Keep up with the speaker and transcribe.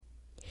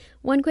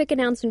One quick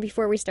announcement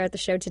before we start the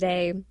show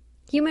today.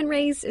 Human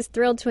Race is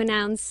thrilled to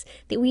announce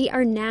that we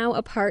are now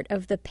a part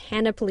of the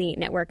Panoply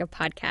network of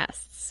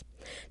podcasts.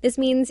 This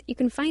means you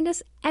can find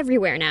us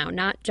everywhere now,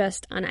 not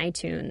just on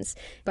iTunes,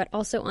 but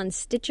also on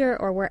Stitcher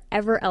or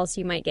wherever else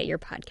you might get your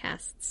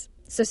podcasts.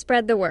 So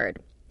spread the word.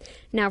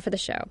 Now for the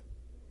show.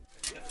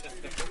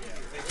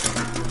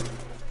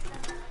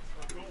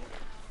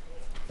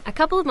 A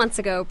couple of months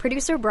ago,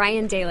 producer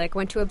Brian Dalek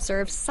went to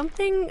observe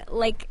something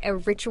like a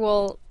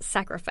ritual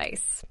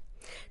sacrifice.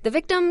 The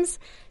victims,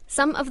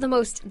 some of the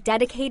most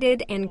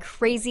dedicated and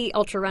crazy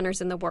ultra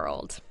runners in the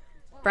world.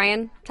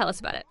 Brian, tell us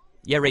about it.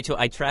 Yeah, Rachel,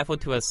 I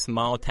traveled to a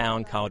small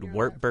town called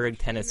Wartburg,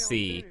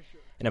 Tennessee,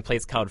 in a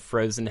place called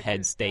Frozen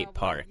Head State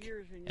Park.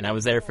 And I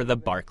was there for the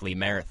Barkley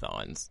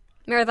Marathons.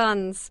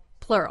 Marathons,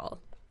 plural.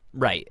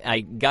 Right.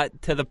 I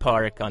got to the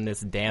park on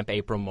this damp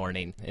April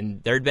morning,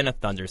 and there had been a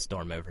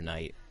thunderstorm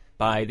overnight.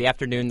 By the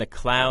afternoon, the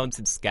clouds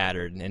had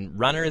scattered, and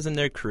runners and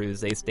their crews,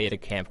 they stayed at a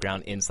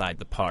campground inside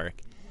the park.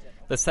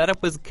 The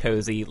setup was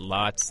cozy,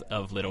 lots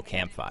of little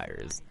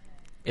campfires.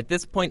 At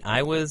this point,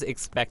 I was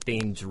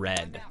expecting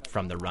dread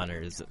from the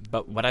runners,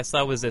 but what I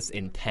saw was this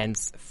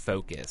intense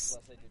focus.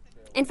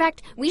 In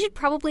fact, we should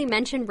probably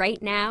mention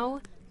right now,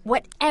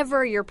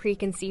 whatever your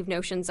preconceived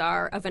notions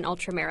are of an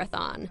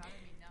ultramarathon,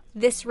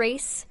 this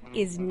race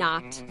is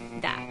not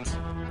that.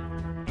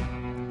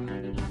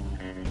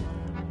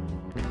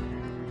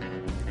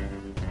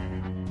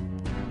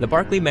 The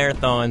Barkley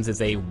Marathons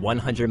is a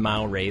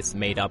 100-mile race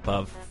made up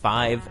of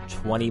 5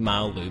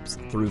 20-mile loops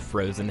through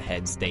Frozen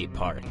Head State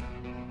Park.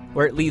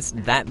 Or at least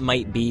that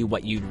might be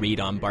what you'd read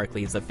on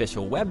Barkley's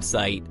official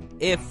website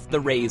if the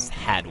race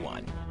had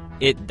one.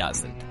 It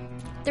doesn't.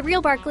 The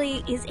real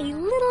Barkley is a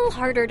little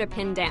harder to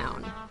pin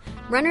down.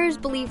 Runners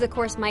believe the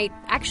course might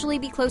actually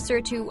be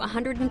closer to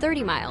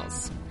 130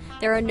 miles.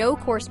 There are no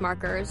course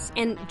markers,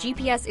 and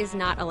GPS is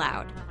not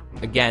allowed.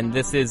 Again,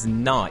 this is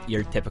not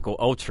your typical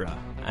ultra.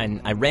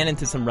 And I ran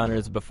into some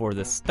runners before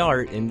the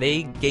start, and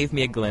they gave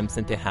me a glimpse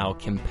into how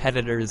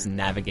competitors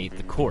navigate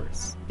the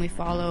course. We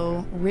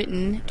follow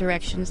written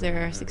directions.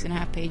 There are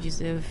 6.5 pages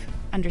of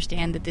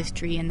understand that this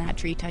tree and that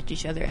tree touch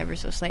each other ever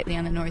so slightly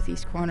on the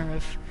northeast corner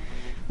of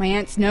my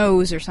aunt's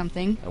nose or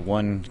something.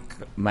 One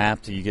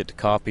map that you get to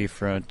copy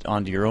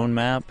onto your own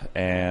map,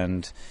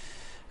 and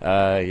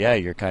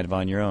you're kind of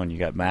on your own. You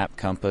got map,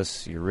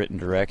 compass, your written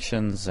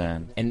directions,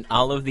 and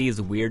all of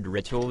these weird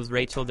rituals,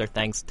 Rachel, they're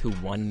thanks to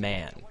one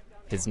man.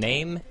 His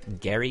name,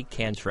 Gary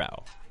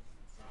Cantrell.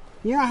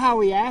 You know how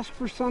we ask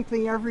for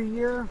something every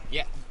year?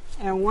 Yeah.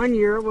 And one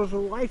year it was a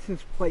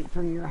license plate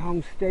from your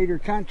home state or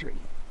country.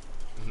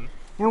 Mm-hmm.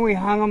 And we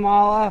hung them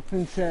all up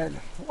and said,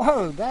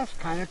 whoa, that's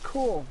kind of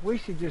cool. We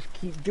should just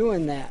keep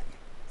doing that.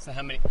 So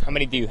how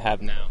many do you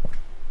have now?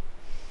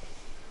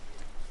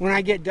 When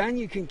I get done,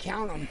 you can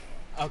count them.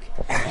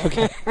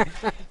 Okay.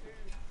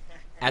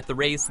 At the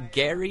race,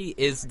 Gary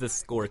is the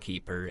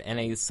scorekeeper and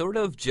a sort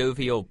of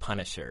jovial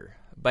punisher.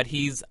 But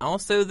he's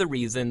also the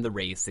reason the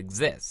race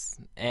exists,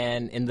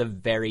 and in the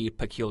very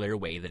peculiar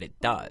way that it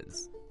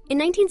does. In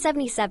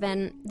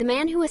 1977, the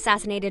man who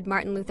assassinated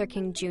Martin Luther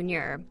King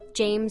Jr.,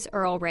 James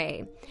Earl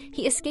Ray,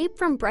 he escaped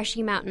from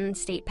Brushy Mountain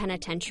State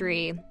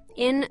Penitentiary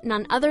in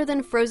none other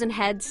than Frozen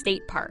Head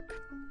State Park.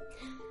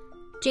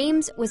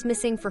 James was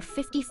missing for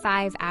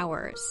 55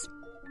 hours.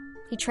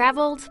 He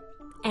traveled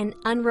an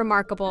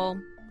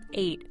unremarkable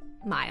 8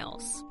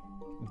 miles.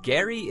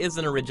 Gary is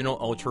an original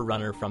ultra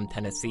runner from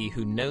Tennessee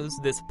who knows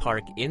this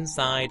park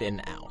inside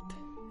and out.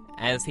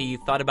 As he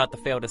thought about the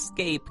failed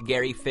escape,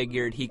 Gary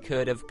figured he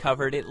could have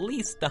covered at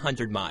least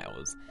 100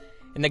 miles.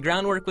 And the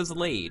groundwork was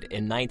laid.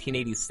 In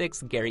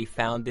 1986, Gary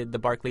founded the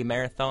Barkley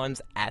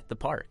Marathons at the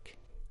park.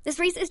 This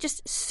race is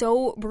just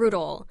so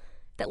brutal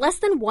that less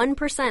than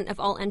 1% of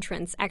all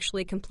entrants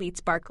actually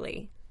completes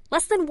Barkley.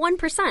 Less than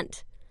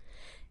 1%.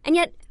 And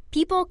yet,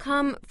 people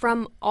come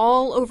from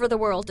all over the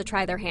world to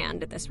try their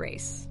hand at this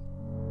race.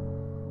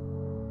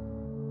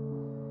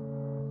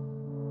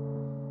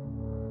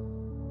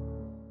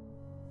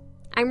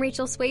 I'm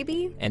Rachel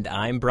Swaby. And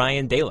I'm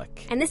Brian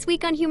Dalek. And this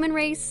week on Human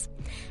Race,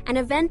 an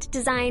event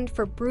designed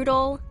for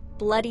brutal,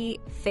 bloody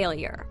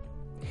failure.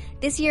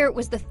 This year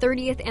was the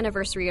 30th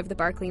anniversary of the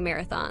Barkley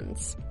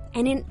Marathons.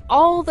 And in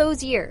all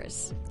those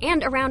years,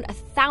 and around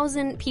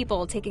 1,000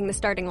 people taking the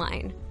starting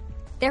line,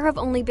 there have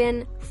only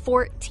been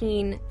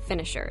 14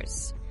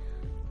 finishers.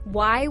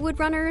 Why would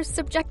runners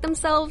subject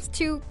themselves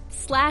to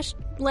slashed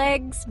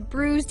legs,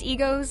 bruised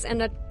egos,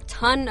 and a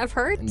ton of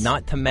hurt?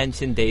 Not to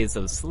mention days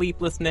of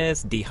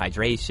sleeplessness,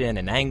 dehydration,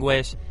 and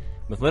anguish,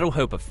 with little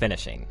hope of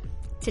finishing.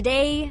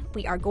 Today,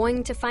 we are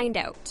going to find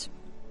out.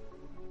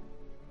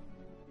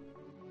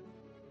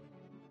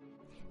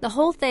 The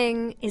whole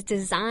thing is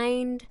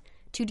designed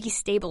to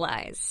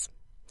destabilize.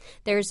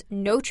 There's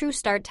no true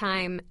start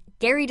time.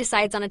 Gary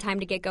decides on a time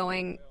to get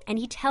going, and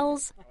he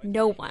tells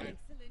no one.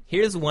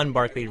 Here's one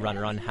Barkley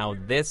runner on how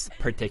this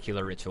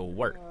particular ritual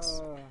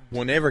works.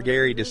 Whenever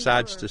Gary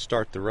decides to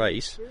start the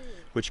race,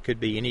 which could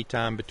be any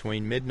time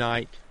between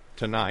midnight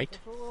tonight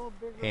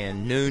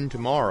and noon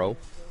tomorrow,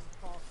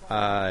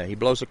 he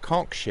blows a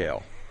conch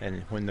shell.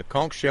 And when the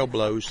conch shell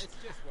blows,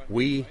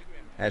 we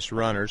as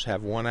runners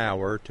have 1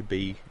 hour to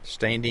be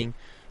standing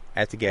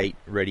at the gate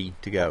ready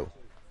to go.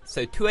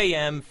 So 2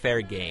 a.m.,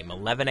 fair game.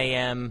 11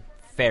 a.m.,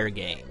 fair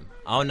game.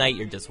 All night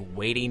you're just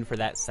waiting for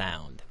that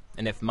sound.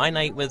 And if my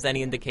night was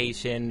any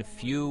indication,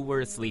 few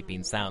were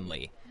sleeping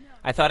soundly.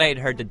 I thought I had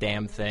heard the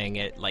damn thing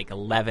at like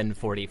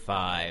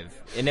 11:45,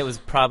 and it was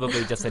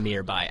probably just a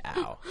nearby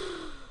owl.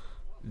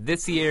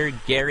 This year,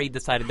 Gary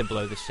decided to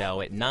blow the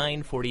shell at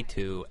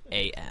 9:42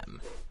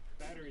 a.m.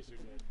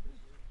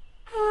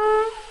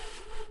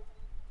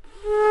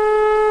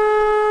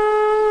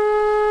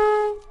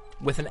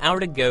 With an hour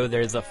to go,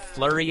 there's a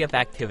flurry of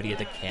activity at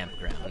the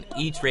campground.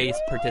 Each race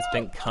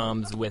participant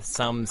comes with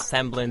some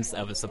semblance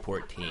of a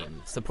support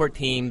team. Support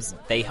teams,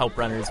 they help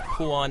runners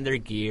pull on their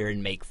gear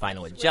and make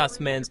final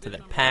adjustments to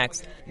their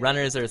packs.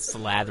 Runners are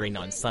slathering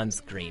on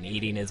sunscreen,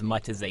 eating as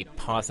much as they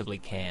possibly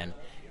can.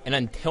 And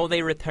until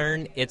they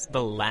return, it's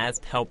the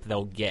last help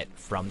they'll get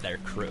from their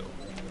crew.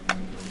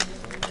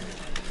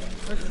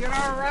 Let's get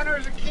our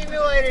runners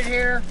accumulated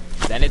here.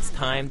 Then it's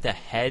time to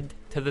head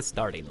to the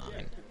starting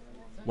line.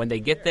 When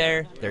they get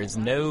there, there's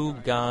no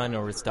gun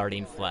or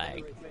starting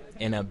flag.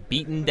 In a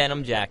beaten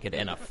denim jacket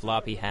and a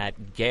floppy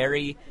hat,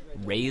 Gary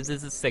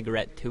raises a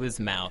cigarette to his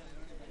mouth,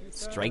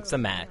 strikes a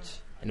match,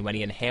 and when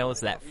he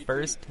inhales that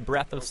first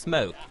breath of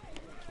smoke,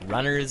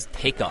 runners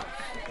take off.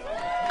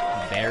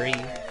 Very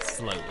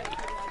slowly.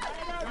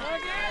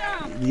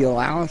 The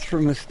allowance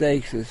for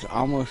mistakes is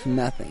almost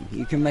nothing.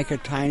 You can make a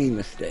tiny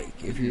mistake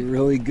if you're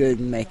really good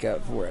and make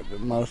up for it,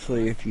 but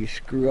mostly if you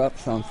screw up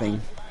something,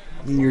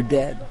 then you're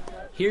dead.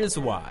 Here's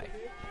why.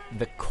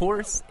 The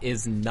course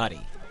is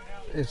nutty.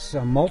 It's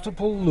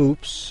multiple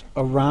loops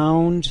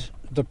around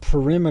the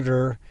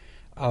perimeter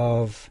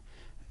of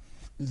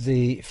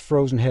the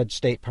Frozen Head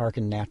State Park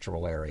and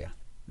Natural Area.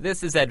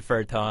 This is Ed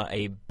Furtaw,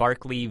 a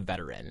Barkley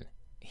veteran.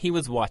 He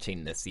was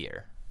watching this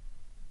year.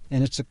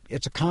 And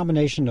it's a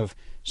combination of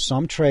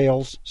some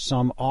trails,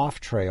 some off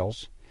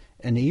trails,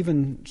 and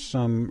even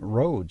some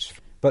roads.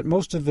 But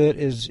most of it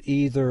is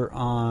either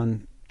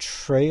on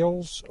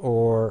trails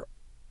or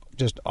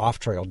just off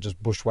trail,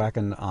 just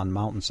bushwhacking on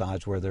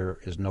mountainsides where there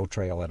is no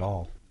trail at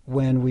all.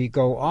 When we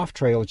go off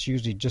trail, it's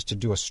usually just to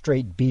do a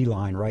straight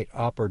beeline right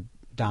up or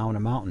down a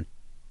mountain.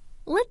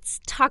 Let's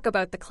talk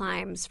about the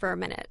climbs for a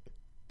minute.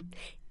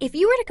 If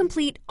you were to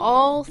complete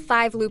all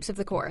 5 loops of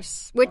the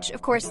course, which,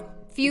 of course,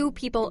 few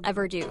people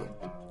ever do,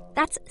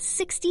 that's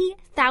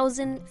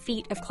 60,000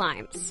 feet of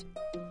climbs.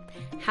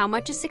 How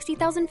much is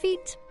 60,000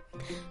 feet?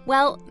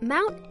 Well,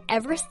 Mount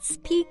Everest's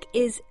peak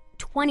is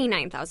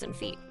 29,000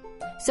 feet.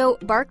 So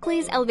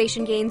Barkley's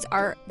elevation gains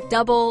are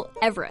double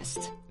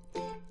Everest.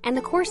 And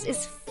the course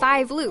is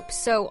 5 loops,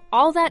 so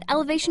all that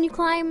elevation you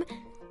climb,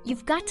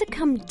 you've got to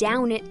come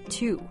down it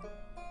too.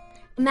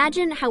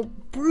 Imagine how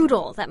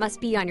brutal that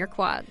must be on your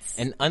quads.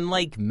 And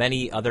unlike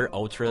many other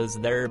ultras,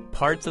 there are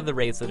parts of the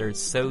race that are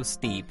so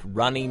steep,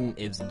 running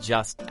is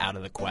just out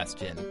of the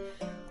question.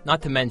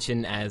 Not to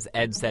mention, as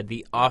Ed said,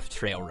 the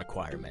off-trail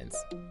requirements,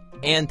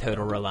 and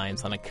total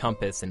reliance on a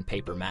compass and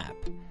paper map.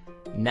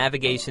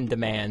 Navigation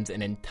demands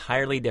an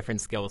entirely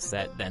different skill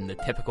set than the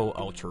typical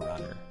ultra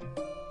runner.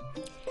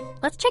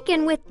 Let's check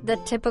in with the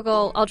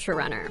typical ultra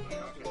runner.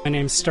 My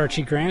name's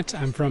Starchy Grant.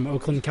 I'm from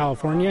Oakland,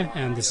 California,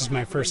 and this is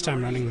my first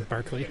time running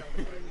Barkley.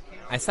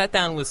 I sat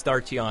down with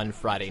Starchy on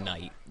Friday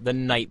night, the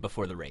night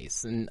before the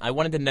race, and I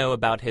wanted to know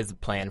about his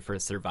plan for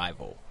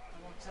survival.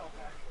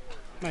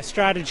 My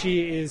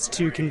strategy is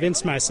to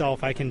convince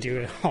myself I can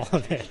do all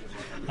of it,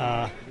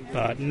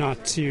 but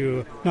not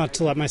to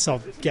let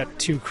myself get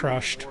too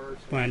crushed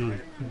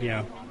when,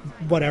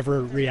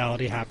 whatever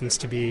reality happens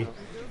to be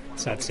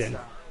sets in.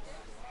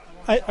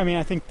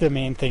 I think the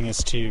main thing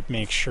is to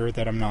make sure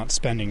that I'm not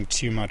spending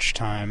too much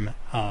time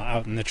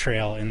out in the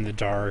trail in the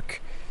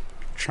dark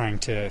trying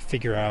to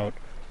figure out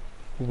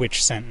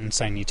which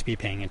sentence I need to be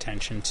paying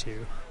attention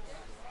to.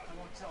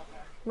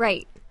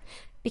 Right.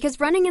 Because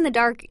running in the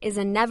dark is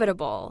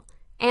inevitable.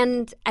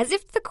 And as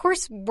if the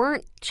course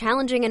weren't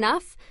challenging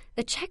enough,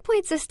 the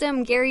checkpoint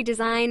system Gary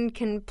designed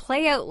can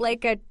play out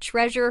like a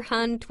treasure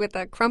hunt with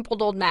a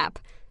crumpled old map,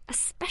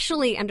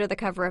 especially under the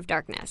cover of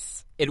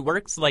darkness. It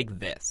works like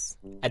this.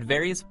 At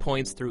various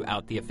points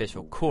throughout the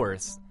official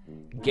course,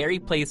 Gary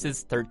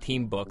places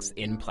 13 books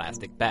in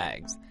plastic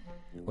bags.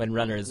 When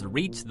runners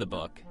reach the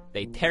book,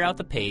 they tear out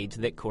the page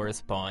that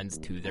corresponds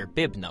to their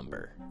bib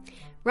number.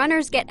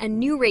 Runners get a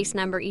new race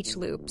number each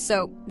loop,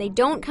 so they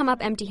don't come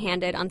up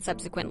empty-handed on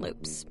subsequent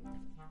loops.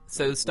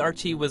 So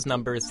Starchy was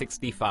number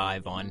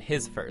 65 on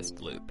his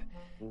first loop.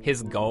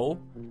 His goal?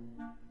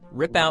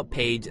 Rip out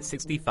page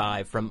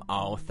 65 from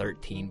all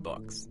 13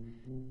 books.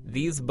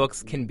 These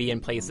books can be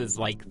in places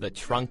like the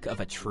trunk of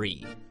a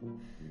tree.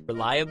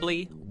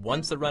 Reliably,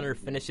 once a runner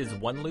finishes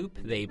one loop,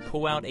 they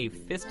pull out a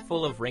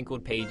fistful of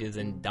wrinkled pages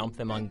and dump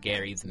them on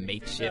Gary's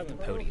makeshift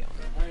podium.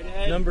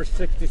 Number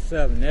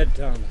 67, Ed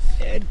Thomas.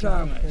 Ed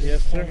Thomas.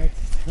 Yes, sir.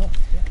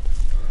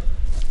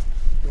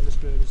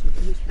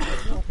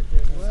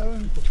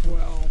 11,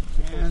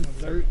 12, and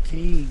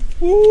 13.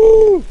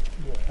 Woo!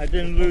 I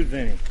didn't lose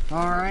any.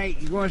 All right,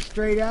 you going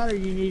straight out, or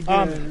you need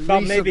to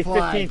About maybe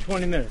resupply? 15,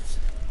 20 minutes.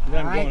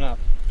 Then All I'm going right. up.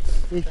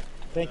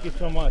 Thank you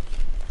so much.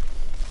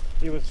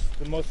 It was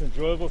the most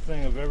enjoyable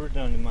thing I've ever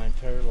done in my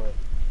entire life.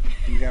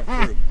 You got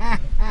proof.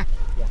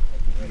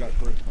 You got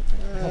proof.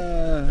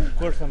 Okay. Of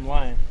course, I'm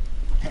lying.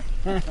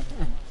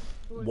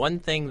 One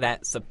thing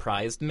that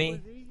surprised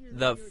me,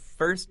 the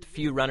first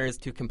few runners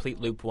to complete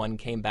Loop 1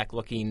 came back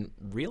looking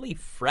really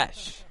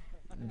fresh.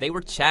 They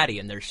were chatty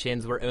and their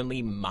shins were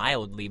only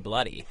mildly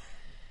bloody.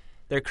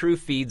 Their crew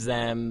feeds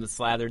them,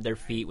 slathered their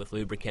feet with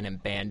lubricant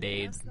and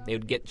Band-Aids. They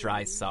would get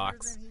dry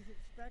socks.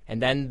 And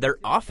then they're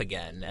off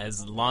again,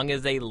 as long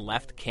as they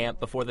left camp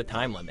before the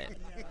time limit.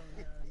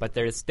 But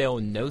there is still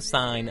no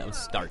sign of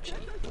Starchy.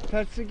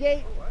 Touch the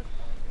gate.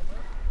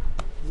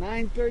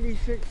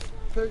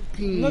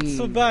 9:36:13. Not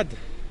so bad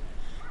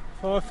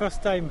for our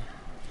first time.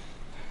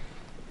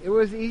 It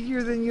was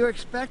easier than you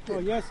expected. Oh,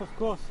 yes, of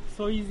course.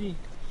 So easy.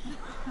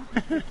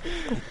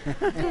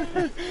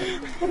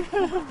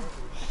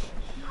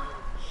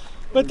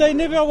 But I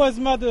never was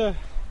mad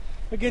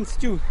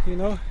against you, you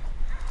know.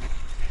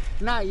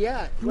 Not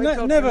yet. Wait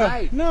till Never.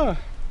 tonight. No.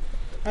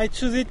 I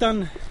choose it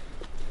and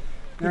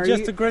Now, it's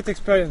just a great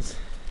experience.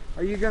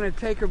 Are you going to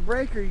take a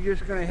break, or are you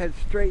just going to head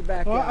straight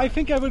back Well, out? I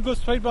think I will go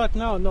straight back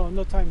now.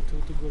 No time to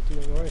go to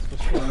the race for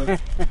sure.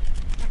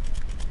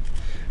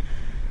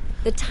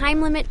 The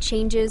time limit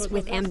changes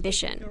with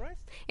ambition.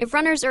 If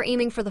runners are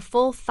aiming for the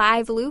full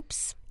 5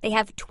 loops, they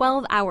have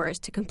 12 hours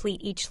to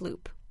complete each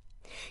loop.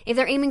 If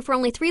they're aiming for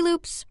only 3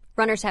 loops,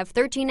 runners have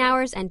 13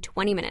 hours and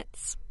 20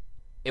 minutes.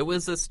 It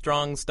was a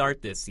strong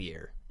start this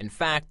year. In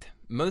fact,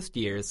 most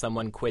years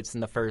someone quits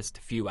in the first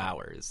few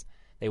hours.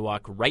 They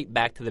walk right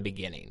back to the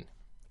beginning.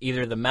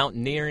 Either the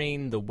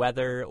mountaineering, the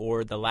weather,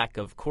 or the lack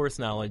of course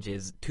knowledge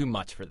is too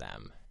much for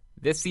them.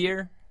 This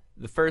year,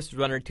 the first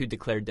runner to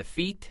declare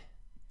defeat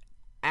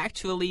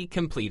actually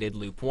completed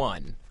Loop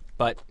 1,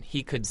 but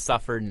he could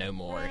suffer no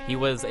more. He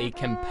was a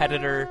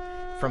competitor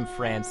from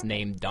France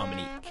named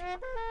Dominique.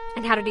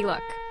 And how did he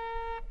look?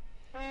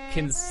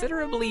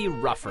 Considerably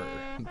rougher,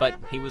 but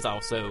he was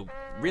also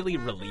really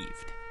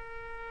relieved.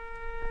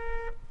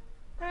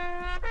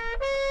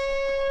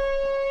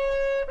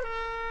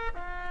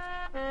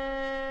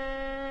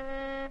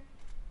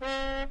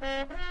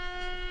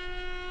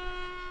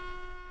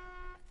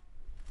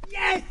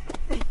 Yes!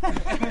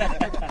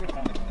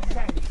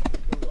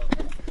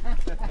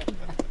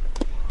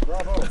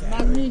 Bravo.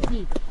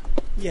 Magnifique.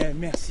 Yeah,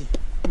 merci.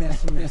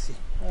 Merci.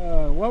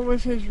 What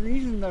was his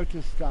reason, though,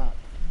 to stop?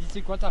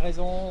 C'est quoi ta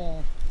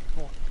raison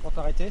pour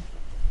t'arrêter?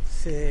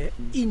 C'est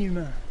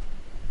inhumain.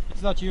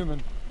 It's not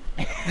human.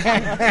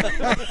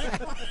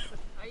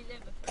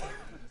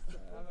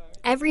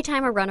 Every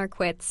time a runner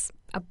quits,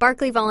 a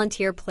Barkley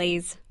volunteer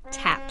plays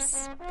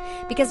taps.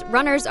 Because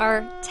runners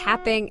are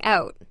tapping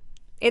out.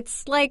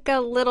 It's like a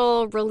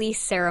little release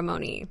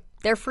ceremony.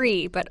 They're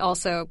free, but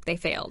also they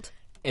failed.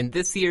 And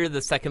this year,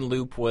 the second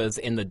loop was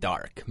in the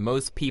dark.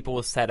 Most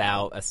people set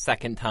out a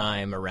second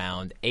time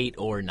around 8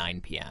 or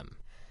 9 p.m.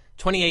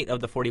 28 of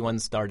the 41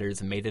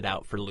 starters made it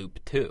out for Loop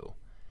 2,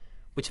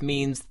 which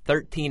means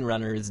 13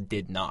 runners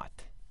did not.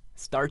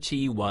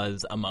 Starchy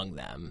was among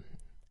them.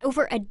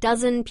 Over a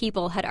dozen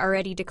people had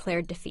already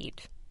declared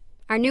defeat.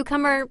 Our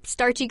newcomer,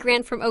 Starchy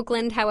Grant from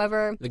Oakland,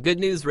 however... The good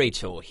news,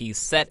 Rachel, he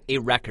set a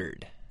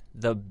record.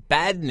 The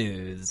bad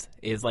news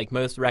is, like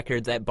most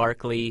records at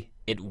Barkley,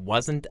 it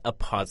wasn't a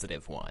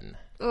positive one.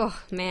 Oh,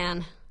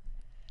 man.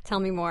 Tell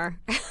me more.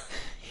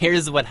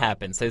 Here's what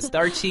happened. So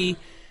Starchy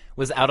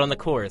was out on the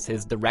course,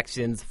 his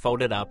directions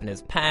folded up in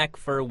his pack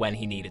for when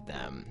he needed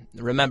them.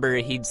 Remember,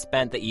 he'd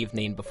spent the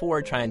evening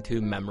before trying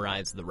to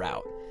memorize the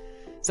route.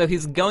 So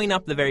he's going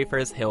up the very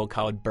first hill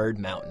called Bird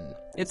Mountain.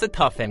 It's a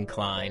tough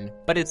incline,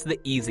 but it's the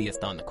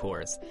easiest on the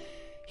course.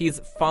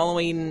 He's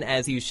following,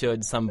 as you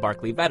should, some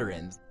Barkley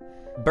veterans.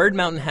 Bird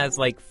Mountain has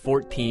like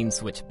 14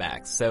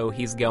 switchbacks, so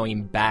he's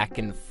going back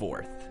and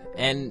forth.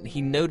 And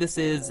he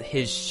notices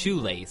his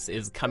shoelace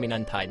is coming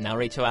untied. Now,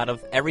 Rachel, out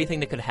of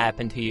everything that could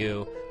happen to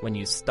you when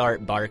you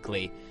start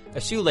Barkley,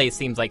 a shoelace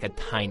seems like a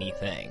tiny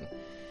thing.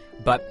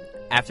 But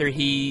after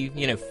he,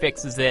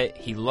 fixes it,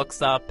 he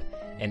looks up,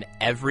 and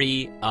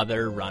every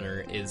other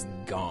runner is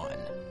gone.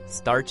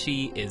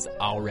 Starchy is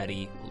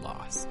already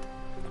lost.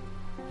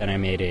 Then I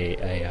made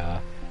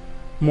a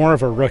more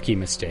of a rookie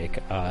mistake,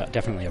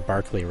 definitely a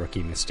Barkley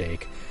rookie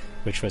mistake,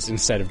 which was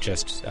instead of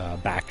just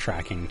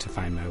backtracking to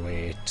find my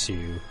way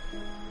to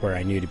where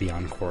I knew to be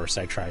on course,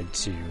 I tried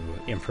to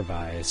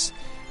improvise,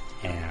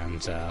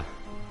 and I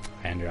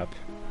ended up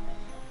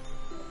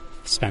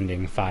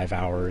spending 5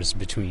 hours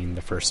between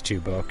the first 2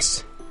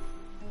 books.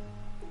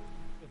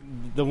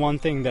 The one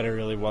thing that I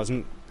really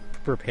wasn't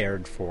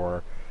prepared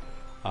for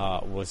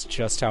was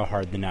just how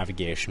hard the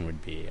navigation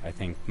would be. I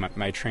think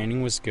my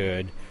training was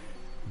good,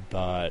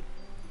 but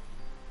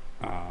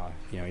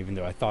even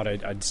though I thought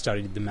I'd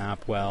studied the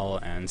map well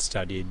and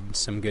studied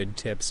some good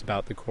tips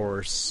about the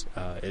course,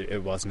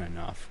 it wasn't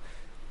enough.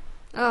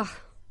 Ugh.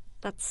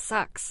 That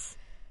sucks.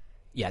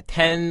 Yeah,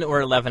 10 or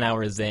 11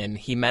 hours in,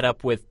 he met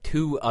up with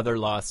 2 other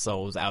lost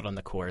souls out on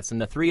the course,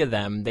 and the 3 of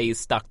them, they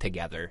stuck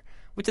together,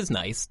 which is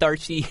nice.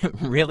 Starchy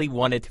really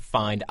wanted to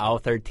find all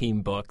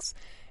 13 books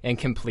and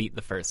complete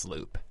the first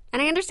loop.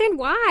 And I understand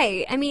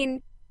why. I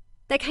mean,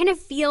 that kind of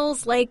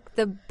feels like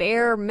the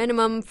bare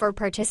minimum for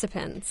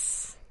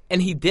participants. And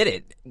he did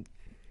it,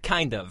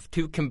 kind of.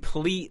 To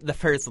complete the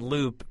first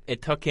loop,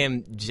 it took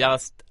him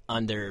just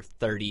under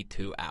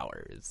 32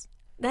 hours.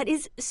 That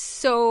is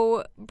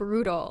so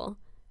brutal.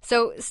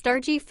 So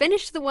Starchy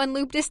finished the 1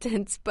 loop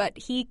distance, but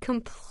he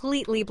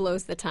completely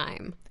blows the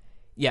time.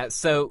 Yeah,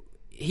 so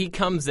he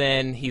comes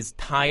in, he's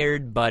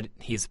tired, but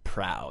he's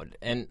proud.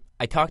 And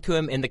I talked to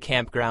him in the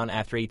campground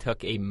after he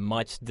took a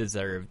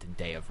much-deserved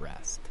day of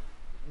rest.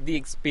 The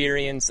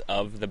experience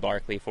of the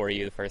Barkley for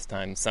you the first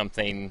time,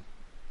 something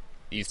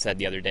you said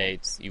the other day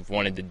you've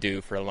wanted to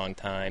do for a long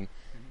time.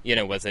 You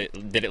know,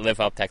 did it live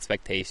up to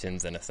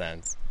expectations in a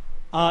sense?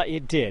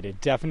 It did. It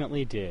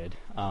definitely did.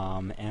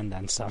 And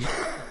then some.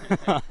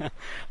 In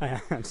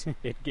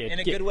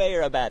a good way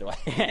or a bad way?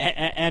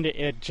 And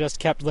it just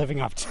kept living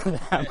up to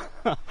them.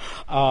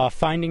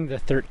 Finding the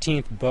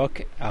 13th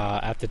book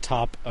at the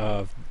top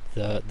of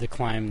the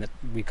climb that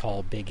we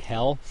call Big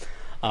Hell,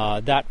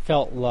 that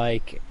felt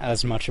like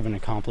as much of an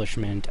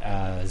accomplishment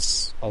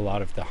as a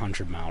lot of the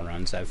 100-mile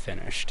runs I've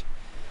finished.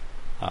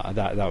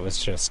 That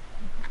was just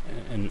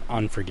an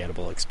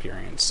unforgettable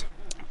experience.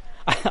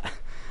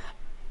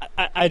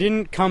 I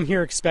didn't come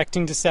here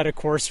expecting to set a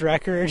course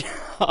record.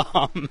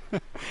 I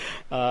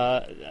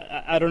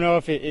don't know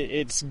if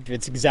it's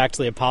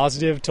exactly a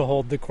positive to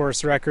hold the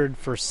course record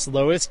for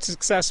slowest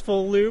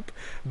successful loop,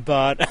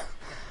 but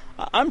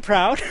I'm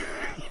proud.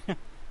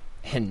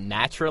 And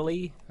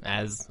naturally,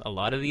 as a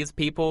lot of these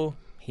people,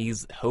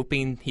 he's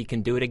hoping he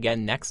can do it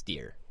again next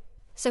year.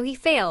 So he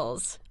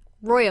fails,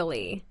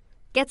 royally,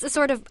 gets a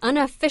sort of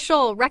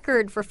unofficial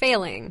record for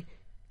failing,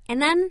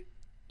 and then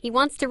he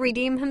wants to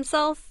redeem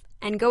himself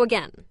and go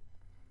again.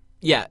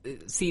 Yeah,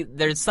 see,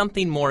 there's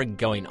something more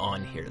going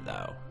on here,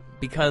 though.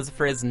 Because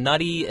for as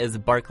nutty as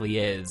Barkley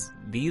is,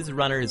 these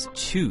runners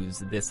choose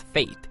this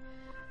fate.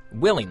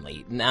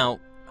 Willingly.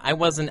 Now, I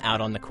wasn't out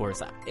on the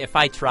course. If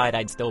I tried,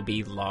 I'd still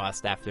be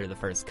lost after the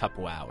first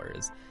couple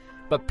hours.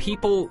 But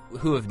people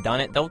who have done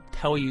it, they'll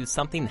tell you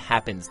something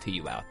happens to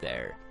you out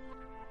there.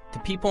 To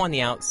people on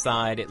the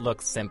outside, it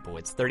looks simple.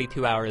 It's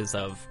 32 hours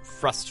of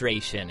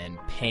frustration and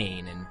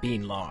pain and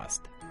being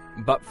lost.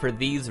 But for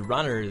these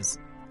runners,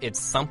 it's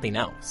something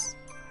else.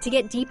 To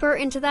get deeper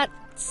into that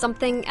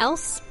something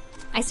else,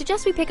 I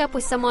suggest we pick up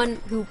with someone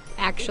who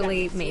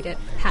actually made it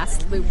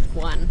past Loop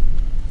 1.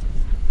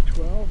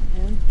 12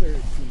 and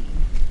 13.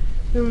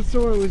 It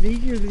was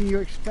easier than you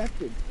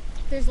expected.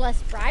 There's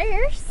less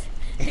briars.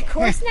 The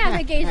course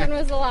navigation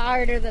was a lot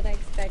harder than I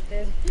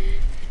expected.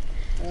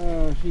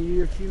 So you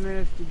need a few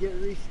minutes to get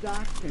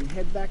restocked and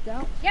head back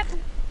out? Yep.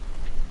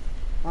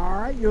 All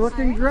right, you're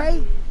looking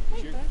great.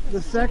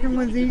 The second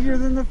one's easier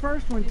than the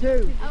first one,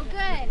 too. Oh,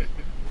 good.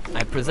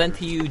 I present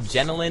to you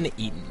Jenilyn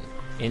Eaton.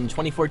 In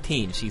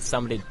 2014, she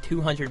summited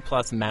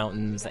 200-plus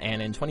mountains,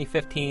 and in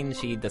 2015,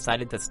 she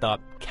decided to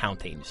stop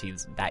counting.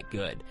 She's that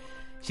good.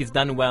 She's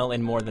done well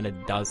in more than a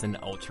dozen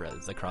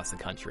ultras across the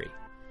country.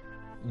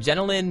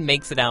 Jenilyn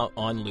makes it out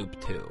on Loop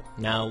 2.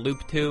 Now,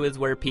 Loop 2 is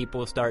where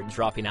people start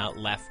dropping out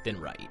left and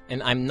right.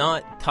 And I'm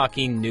not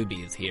talking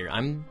newbies here.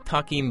 I'm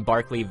talking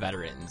Barkley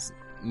veterans.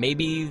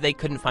 Maybe they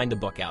couldn't find a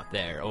book out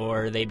there,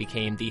 or they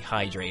became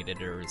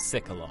dehydrated or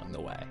sick along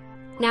the way.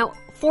 Now,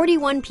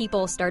 41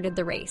 people started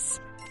the race.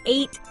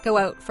 8 go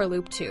out for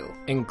Loop 2.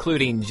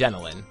 Including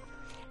Jenilyn.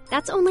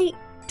 That's only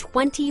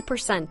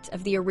 20%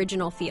 of the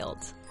original field.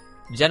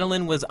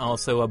 Jenilyn was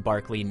also a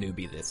Barkley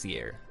newbie this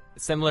year.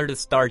 Similar to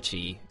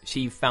Starchy,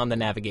 she found the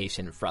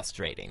navigation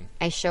frustrating.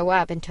 I show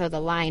up and toe the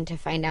line to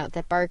find out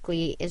that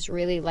Barkley is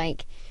really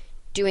like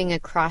doing a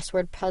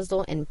crossword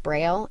puzzle in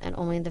Braille, and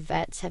only the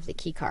vets have the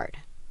key card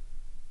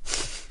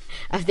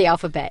of the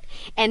alphabet.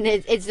 And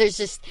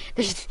there's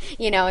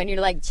and you're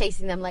like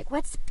chasing them like,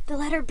 what's the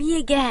letter B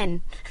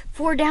again?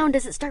 4 down,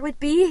 does it start with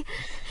B?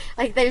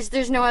 Like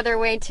there's no other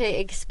way to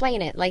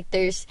explain it. Like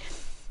there's,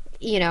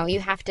 you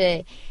have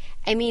to,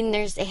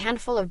 there's a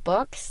handful of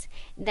books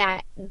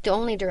that the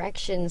only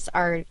directions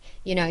are,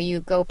 you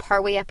go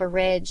partway up a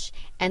ridge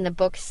and the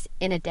book's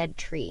in a dead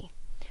tree.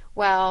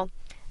 Well,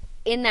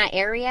 in that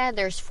area,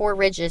 there's 4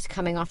 ridges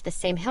coming off the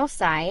same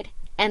hillside,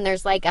 and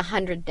there's like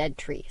 100 dead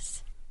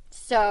trees.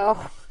 So,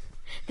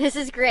 this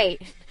is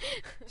great.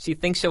 She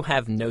thinks she'll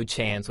have no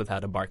chance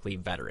without a Barkley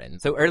veteran.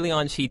 So early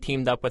on, she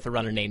teamed up with a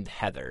runner named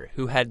Heather,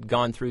 who had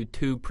gone through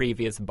 2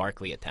 previous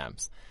Barkley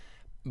attempts.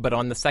 But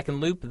on the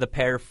second loop, the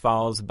pair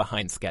falls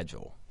behind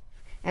schedule.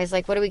 I was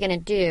like, what are we going to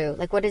do?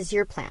 Like, what is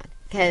your plan?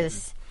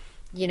 Because,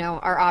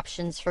 our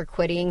options for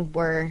quitting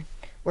were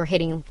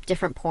hitting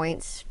different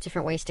points,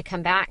 different ways to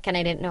come back, and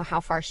I didn't know how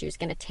far she was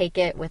going to take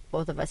it with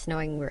both of us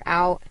knowing we were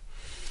out.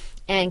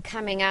 And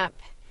coming up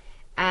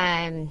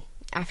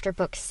after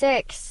book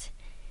 6,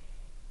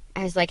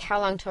 I was like, how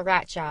long till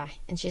Ratjaw?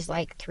 And she's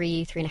like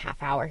 3.5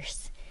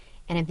 hours.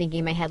 And I'm thinking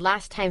in my head,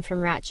 last time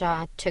from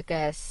Ratjaw took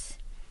us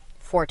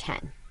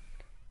 4:10.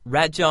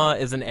 Ratjaw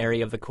is an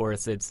area of the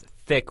course that's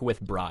thick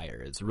with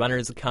briars.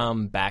 Runners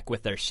come back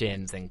with their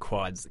shins and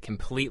quads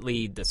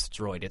completely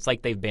destroyed. It's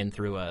like they've been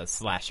through a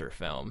slasher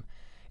film.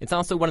 It's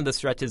also one of the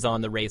stretches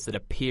on the race that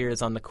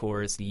appears on the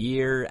course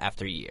year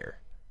after year.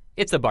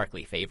 It's a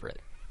Barkley favorite.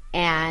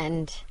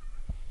 And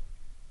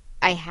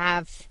I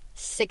have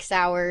 6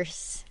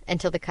 hours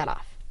until the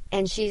cutoff.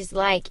 And she's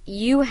like,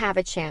 you have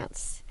a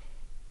chance.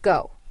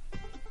 Go.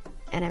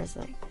 And I was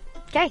like,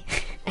 okay.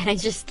 And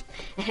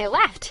I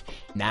left.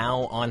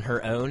 Now on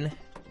her own,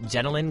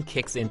 Jenilyn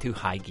kicks into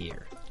high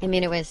gear. I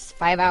mean, it was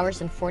 5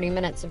 hours and 40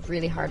 minutes of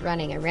really hard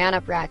running. I ran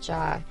up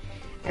Ratjaw.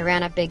 I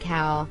ran up Big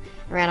Hell.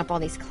 I ran up all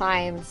these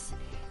climbs.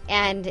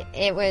 And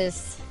it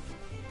was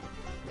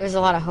a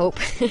lot of hope.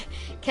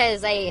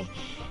 Because I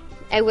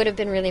would have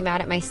been really mad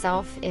at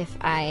myself if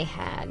I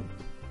had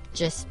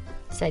just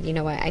said, you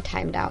know what, I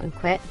timed out and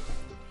quit.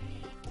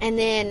 And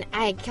then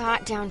I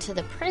got down to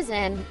the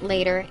prison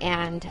later,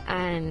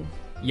 and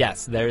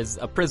yes, there's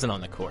a prison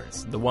on the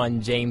course, the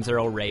one James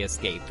Earl Ray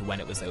escaped when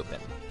it was open.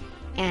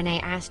 And I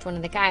asked one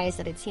of the guys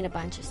that I'd seen a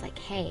bunch, I was like,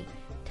 hey,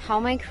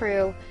 tell my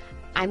crew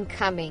I'm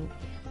coming,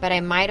 but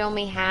I might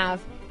only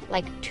have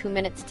like 2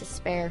 minutes to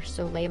spare,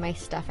 so lay my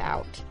stuff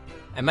out.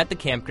 I'm at the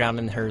campground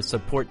and her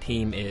support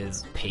team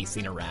is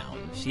pacing around.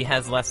 She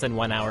has less than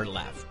 1 hour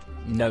left.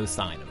 No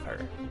sign of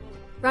her.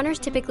 Runners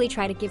typically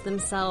try to give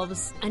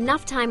themselves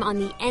enough time on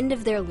the end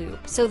of their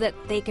loop so that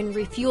they can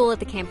refuel at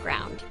the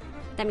campground.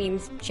 That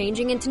means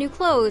changing into new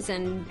clothes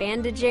and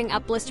bandaging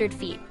up blistered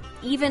feet,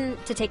 even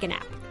to take a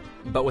nap.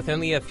 But with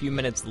only a few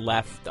minutes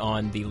left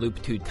on the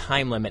Loop 2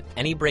 time limit,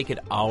 any break at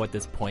all at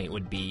this point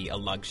would be a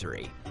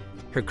luxury.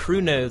 Her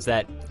crew knows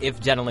that if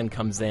Jenilyn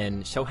comes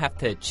in, she'll have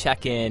to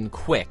check in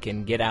quick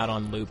and get out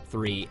on Loop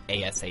 3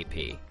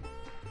 ASAP.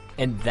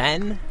 And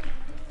then,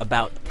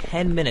 about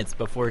 10 minutes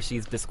before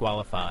she's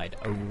disqualified,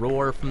 a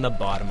roar from the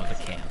bottom of the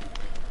camp.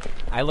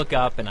 I look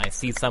up and I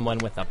see someone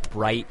with a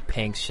bright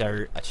pink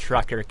shirt, a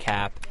trucker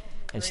cap,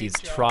 and she's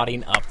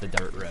trotting up the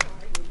dirt road.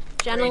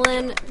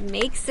 Jenilyn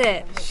makes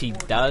it. She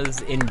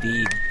does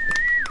indeed.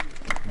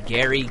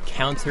 Gary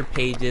counts her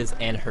pages,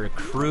 and her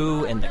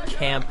crew and the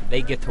camp,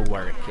 they get to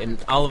work.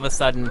 And all of a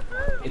sudden,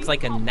 it's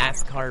like a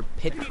NASCAR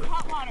pit crew.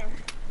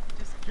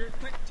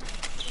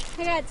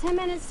 I got 10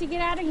 minutes to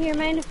get out of here.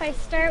 Mind if I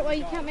start while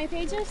you count my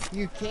pages?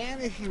 You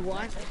can if you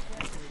want.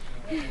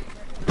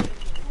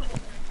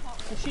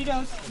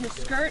 Cheetos, your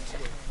skirt,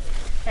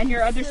 and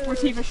your other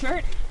Sportiva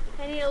shirt.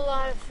 I need a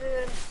lot of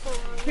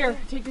food. Here,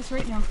 take this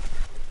right now.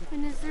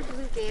 And is there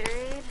blue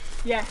Gatorade?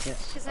 Yes.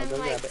 Because I'm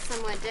like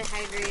somewhat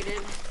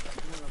dehydrated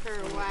for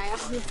a while.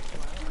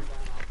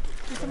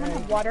 Does someone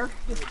have water?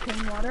 Just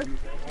plain water?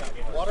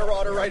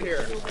 Water right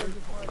here.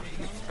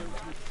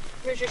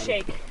 Here's your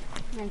shake.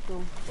 Thank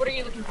you. What are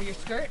you looking for? Your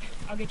skirt?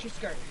 I'll get your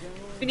skirt.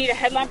 You need a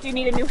headlamp? Do you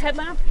need a new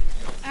headlamp?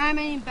 I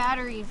need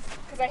batteries.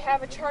 Because I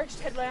have a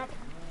charged headlamp,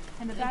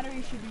 and the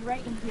battery should be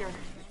right in here.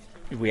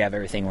 We have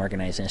everything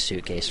organized in a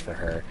suitcase for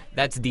her.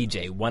 That's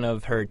DJ, one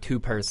of her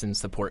two-person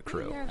support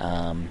crew.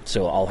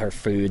 So all her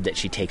food that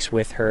she takes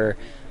with her,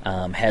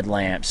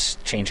 headlamps,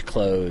 change of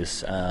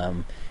clothes.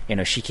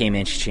 She came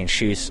in, she changed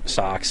shoes,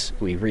 socks.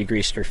 We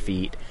re-greased her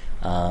feet,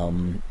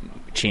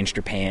 changed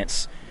her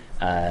pants.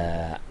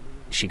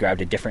 She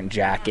grabbed a different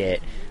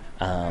jacket.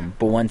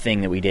 But one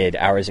thing that we did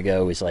hours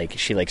ago was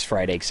she likes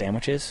fried egg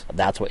sandwiches.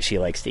 That's what she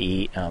likes to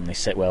eat. They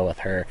sit well with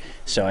her.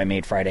 So I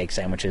made fried egg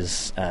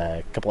sandwiches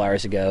a couple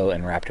hours ago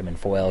and wrapped them in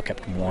foil,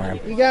 kept them warm.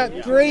 You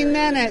got 3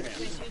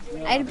 minutes.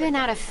 I'd been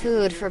out of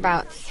food for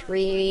about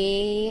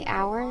 3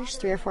 or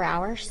 4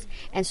 hours.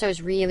 And so I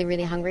was really,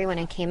 really hungry when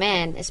I came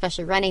in,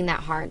 especially running that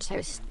hard. So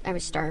I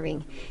was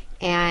starving.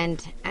 And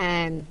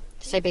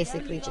so I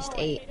basically just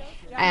ate.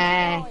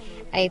 I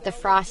ate the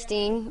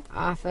frosting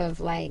off of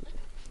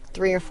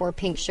 3 or 4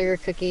 pink sugar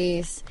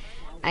cookies.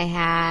 I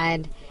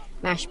had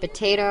mashed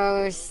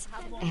potatoes.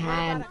 I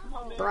had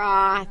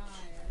broth.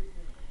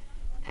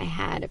 I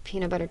had a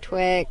peanut butter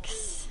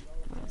Twix.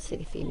 What else did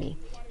they feed me?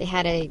 They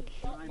had a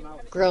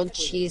grilled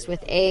cheese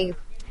with egg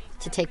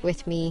to take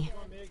with me.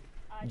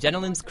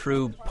 Jenilyn's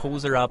crew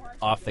pulls her up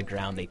off the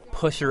ground. They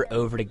push her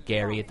over to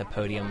Gary at the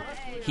podium.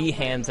 He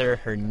hands her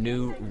her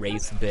new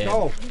race bib.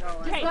 Go.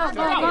 Hey, go.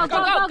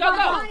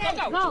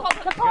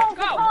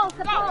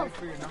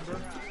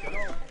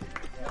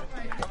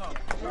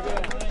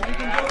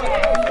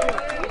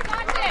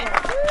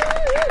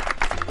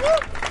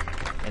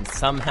 And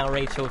somehow,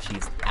 Rachel,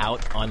 she's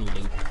out on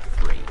Loop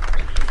 3.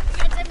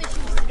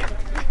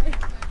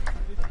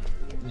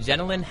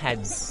 Jenilyn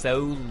had so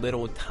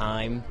little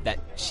time that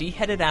she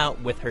headed out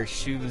with her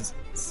shoes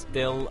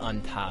still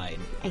untied.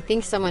 I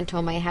think someone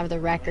told me I have the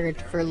record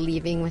for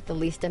leaving with the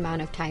least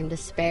amount of time to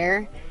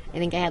spare. I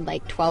think I had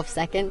 12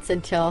 seconds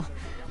until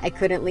I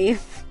couldn't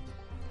leave.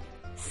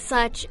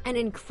 Such an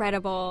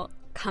incredible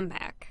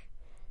comeback.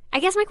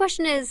 I guess my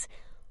question is,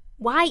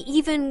 why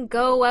even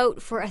go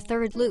out for a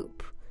third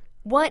loop?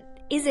 What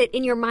is it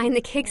in your mind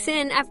that kicks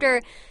in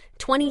after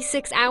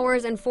 26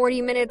 hours and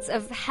 40 minutes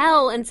of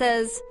hell and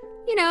says,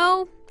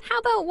 how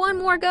about one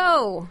more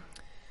go?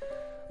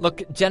 Look,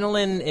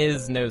 Jenilyn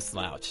is no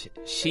slouch.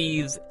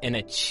 She's an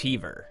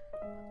achiever.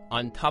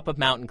 On top of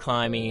mountain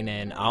climbing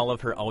and all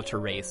of her ultra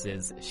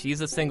races,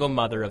 she's a single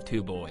mother of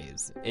 2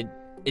 boys.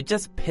 It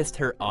just pissed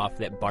her off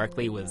that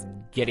Barkley was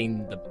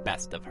getting the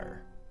best of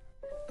her.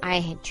 I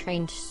had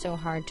trained so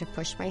hard to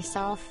push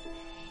myself,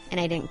 and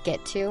I didn't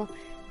get to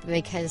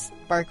because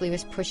Barkley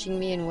was pushing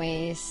me in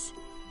ways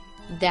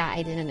that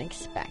I didn't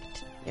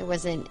expect. It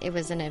wasn't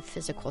a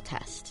physical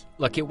test.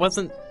 Look, it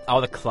wasn't all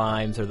the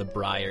climbs or the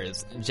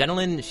briars.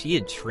 Jenilyn, she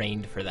had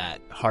trained for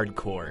that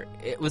hardcore.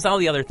 It was all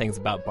the other things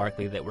about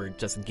Barkley that were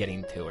just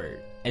getting to her.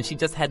 And she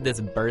just had this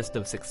burst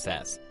of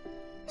success.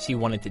 She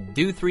wanted to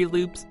do 3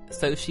 loops,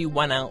 so she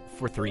went out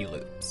for 3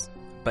 loops.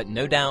 But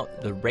no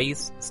doubt, the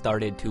race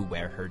started to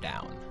wear her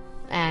down.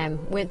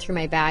 Went through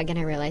my bag and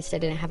I realized I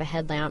didn't have a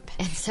headlamp.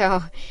 And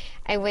so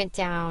I went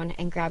down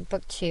and grabbed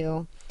book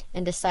 2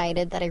 and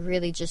decided that I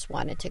really just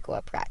wanted to go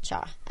up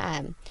Ratjaw.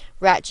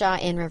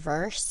 Ratjaw in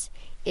reverse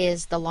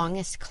is the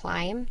longest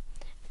climb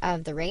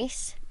of the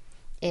race.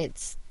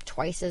 It's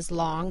twice as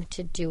long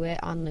to do it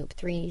on loop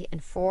 3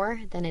 and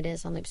 4 than it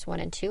is on loops 1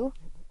 and 2.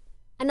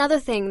 Another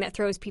thing that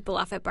throws people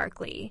off at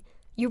Barkley,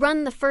 you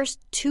run the first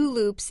 2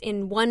 loops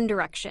in one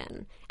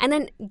direction, and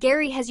then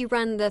Gary has you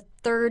run the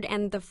 3rd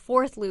and the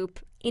 4th loop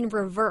in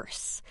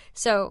reverse.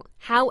 So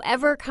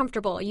however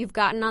comfortable you've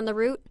gotten on the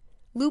route,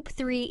 Loop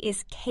 3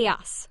 is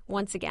chaos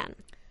once again.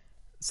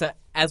 So,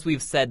 as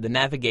we've said, the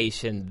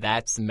navigation,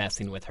 that's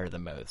messing with her the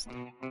most.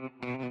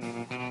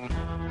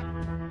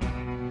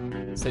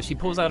 So she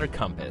pulls out her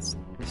compass.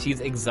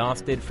 She's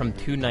exhausted from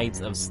 2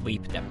 nights of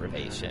sleep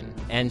deprivation,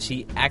 and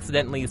she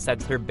accidentally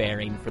sets her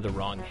bearing for the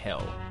wrong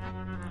hill.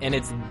 And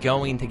it's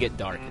going to get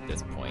dark at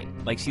this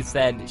point. Like she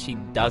said, she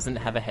doesn't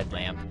have a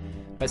headlamp,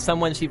 but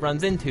someone she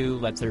runs into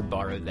lets her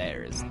borrow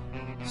theirs.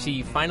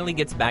 She finally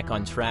gets back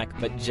on track,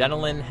 but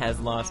Jenilyn has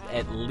lost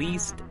at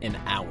least an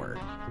hour.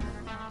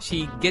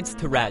 She gets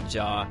to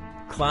Ratjaw,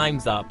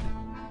 climbs up,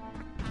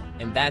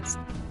 and that's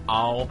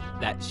all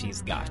that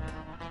she's got.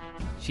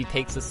 She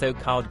takes the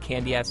so-called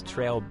Candy-Ass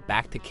Trail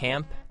back to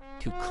camp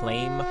to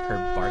claim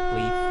her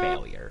Barkley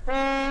failure.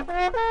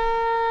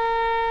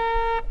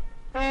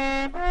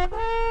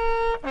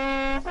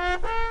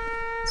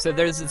 So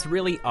there's this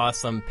really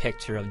awesome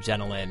picture of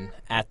Jenilyn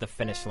at the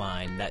finish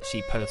line that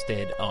she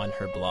posted on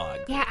her blog.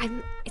 Yeah,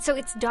 so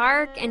it's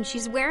dark and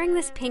she's wearing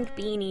this pink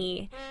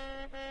beanie.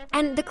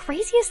 And the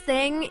craziest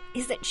thing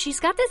is that she's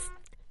got this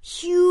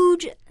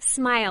huge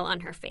smile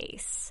on her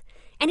face.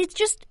 And it's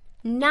just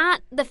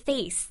not the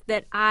face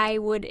that I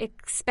would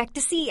expect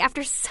to see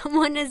after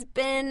someone has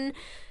been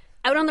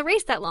out on the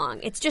race that long.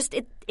 It's just,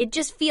 it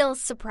just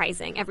feels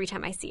surprising every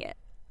time I see it.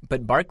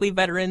 But Barkley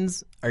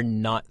veterans are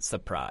not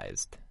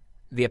surprised.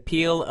 The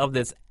appeal of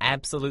this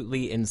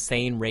absolutely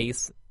insane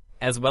race,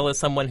 as well as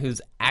someone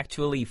who's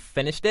actually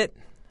finished it.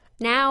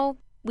 Now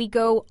we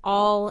go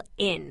all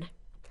in.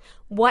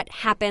 What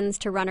happens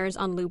to runners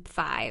on Loop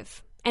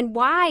 5? And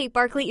why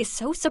Barkley is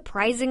so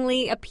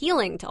surprisingly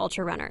appealing to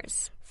ultra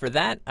runners. For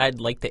that, I'd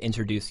like to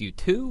introduce you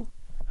to...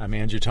 I'm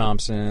Andrew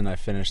Thompson. I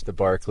finished the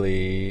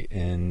Barkley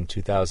in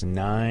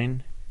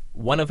 2009.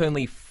 One of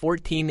only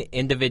 14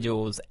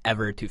 individuals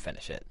ever to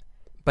finish it.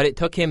 But it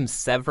took him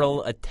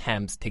several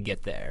attempts to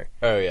get there.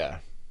 Oh, yeah.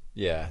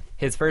 Yeah.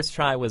 His first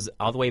try was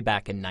all the way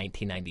back in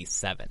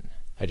 1997.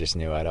 I just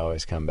knew I'd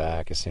always come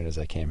back as soon as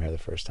I came here the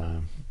first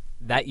time.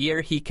 That year,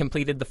 he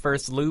completed the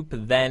first loop,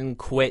 then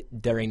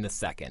quit during the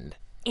second.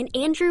 And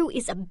Andrew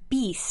is a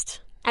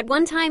beast. At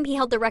one time, he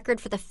held the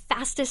record for the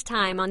fastest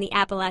time on the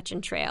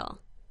Appalachian Trail.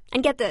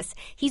 And get this,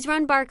 he's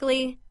run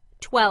Barkley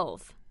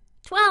 12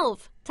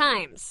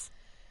 times.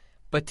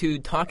 But to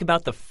talk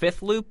about the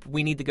 5th loop,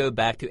 we need to go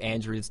back to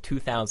Andrew's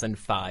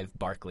 2005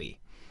 Barkley.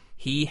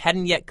 He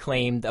hadn't yet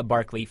claimed a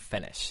Barkley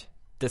finish,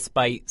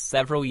 despite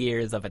several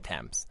years of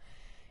attempts.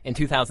 In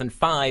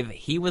 2005,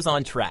 he was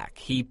on track.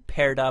 He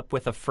paired up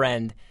with a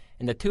friend,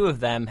 and the 2 of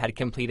them had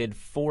completed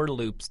 4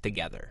 loops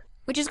together.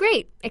 Which is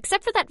great,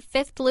 except for that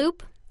 5th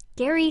loop,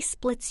 Gary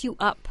splits you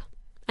up.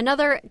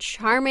 Another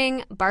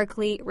charming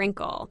Barkley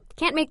wrinkle.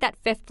 Can't make that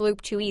 5th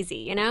loop too easy,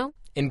 you know?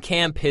 In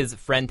camp, his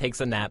friend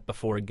takes a nap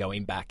before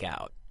going back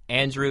out.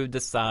 Andrew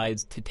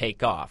decides to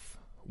take off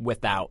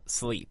without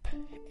sleep.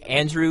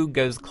 Andrew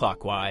goes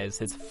clockwise.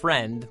 His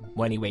friend,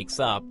 when he wakes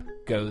up,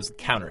 goes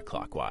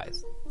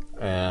counterclockwise.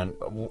 And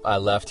I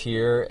left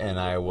here, and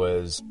I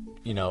was,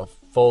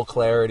 full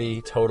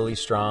clarity, totally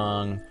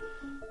strong.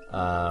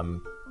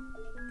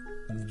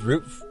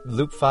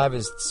 Loop 5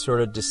 is sort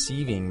of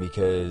deceiving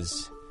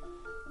because...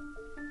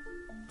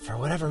 for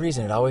whatever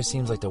reason, it always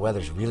seems like the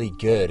weather's really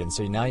good, and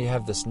so now you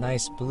have this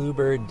nice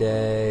bluebird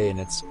day, and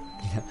it's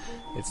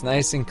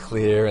nice and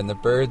clear, and the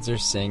birds are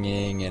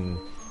singing, and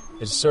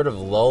it sort of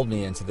lulled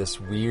me into this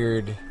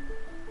weird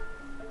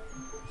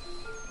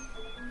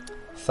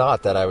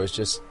thought that I was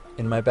just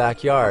in my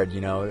backyard,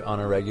 on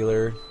a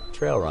regular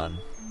trail run,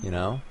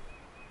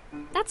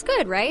 That's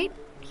good, right?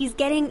 He's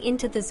getting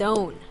into the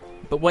zone.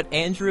 But what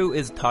Andrew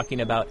is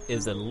talking about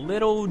is a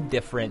little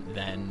different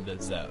than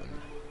the zone.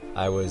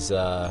 I was,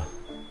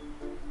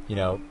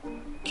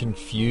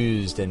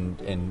 confused,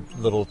 and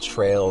little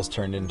trails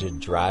turned into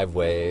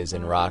driveways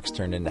and rocks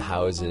turned into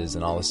houses,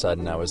 and all of a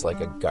sudden I was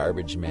like a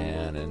garbage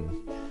man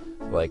and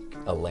like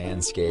a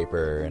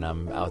landscaper, and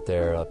I'm out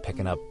there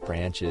picking up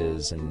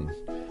branches and,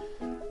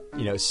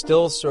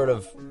 still sort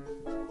of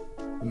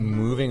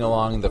moving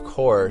along the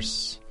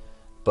course,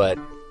 but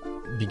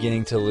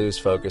beginning to lose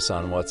focus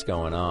on what's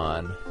going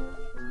on.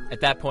 At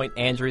that point,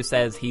 Andrew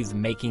says he's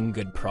making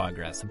good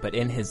progress, but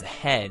in his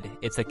head,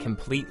 it's a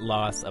complete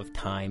loss of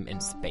time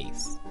and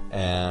space.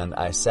 And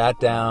I sat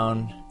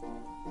down,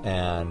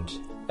 and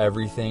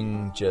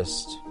everything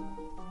just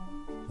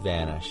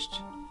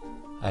vanished.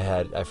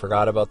 I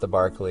forgot about the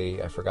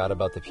Barkley, I forgot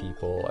about the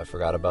people, I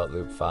forgot about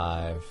Loop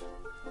 5,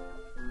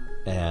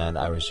 and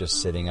I was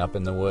just sitting up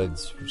in the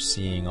woods,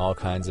 seeing all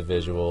kinds of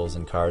visuals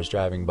and cars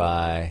driving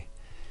by,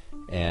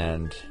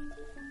 and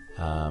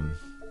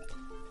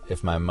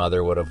if my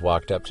mother would have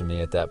walked up to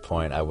me at that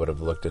point, I would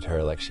have looked at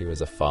her like she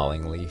was a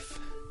falling leaf.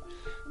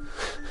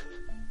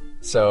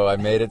 So I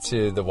made it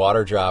to the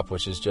water drop,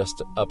 which is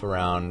just up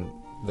around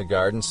the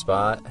garden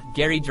spot.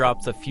 Gary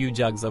drops a few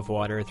jugs of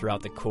water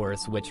throughout the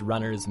course, which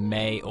runners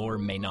may or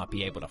may not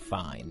be able to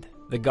find.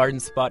 The garden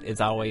spot is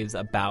always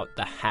about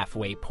the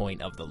halfway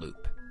point of the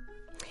loop.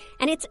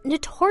 And it's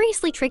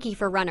notoriously tricky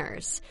for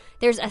runners.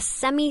 There's a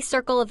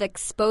semicircle of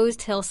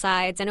exposed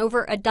hillsides and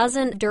over a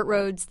dozen dirt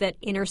roads that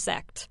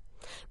intersect.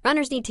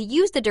 Runners need to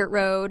use the dirt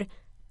road,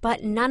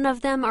 but none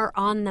of them are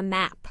on the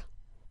map.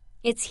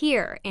 It's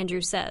here,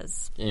 Andrew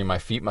says. My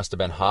feet must have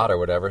been hot or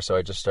whatever, so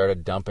I just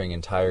started dumping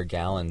entire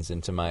gallons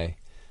into my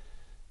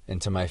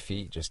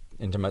feet, just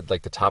into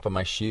the top of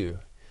my shoe,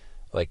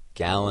 like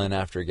gallon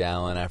after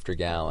gallon after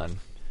gallon.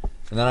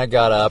 And then I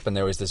got up, and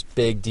there was this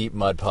big, deep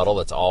mud puddle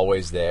that's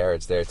always there.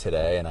 It's there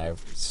today, and I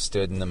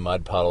stood in the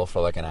mud puddle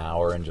for like an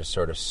hour and just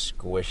sort of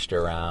squished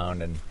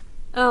around. And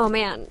oh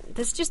man,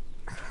 this just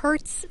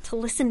hurts to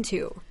listen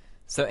to.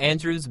 So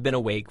Andrew's been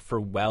awake for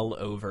well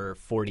over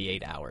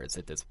 48 hours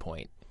at this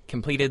point.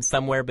 Completed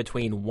somewhere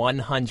between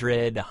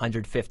 100 to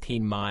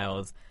 115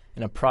 miles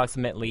and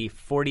approximately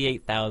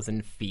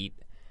 48,000 feet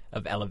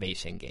of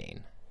elevation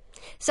gain.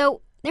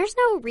 So there's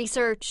no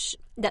research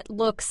that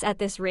looks at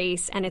this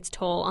race and its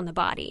toll on the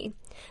body.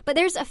 But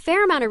there's a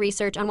fair amount of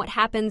research on what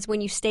happens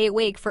when you stay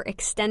awake for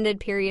extended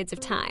periods of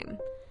time.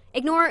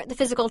 Ignore the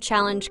physical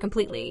challenge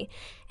completely.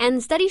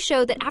 And studies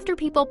show that after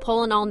people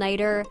pull an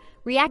all-nighter,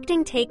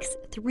 reacting takes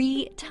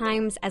 3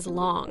 times as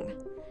long.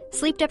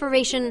 Sleep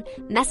deprivation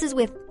messes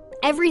with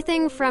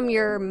everything from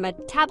your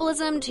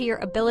metabolism to your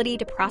ability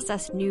to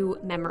process new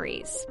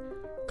memories.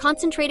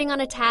 Concentrating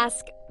on a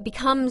task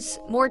becomes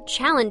more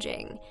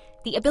challenging.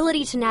 The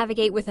ability to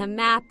navigate with a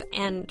map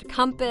and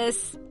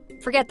compass,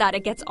 forget that,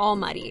 it gets all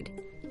muddied.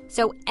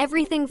 So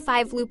everything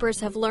 5 loopers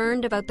have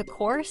learned about the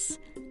course,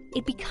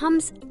 it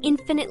becomes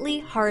infinitely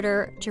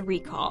harder to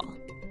recall.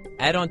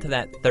 Add on to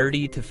that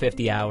 30 to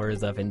 50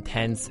 hours of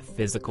intense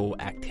physical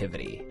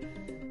activity.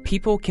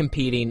 People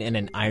competing in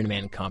an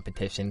Ironman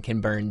competition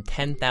can burn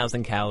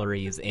 10,000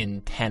 calories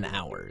in 10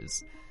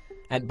 hours.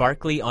 At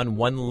Barkley, on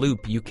one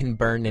loop, you can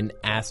burn an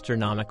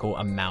astronomical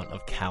amount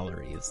of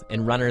calories,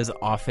 and runners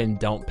often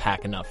don't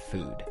pack enough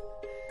food.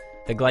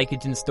 The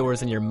glycogen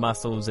stores in your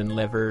muscles and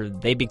liver,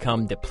 they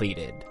become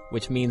depleted,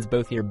 which means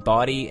both your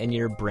body and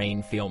your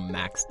brain feel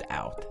maxed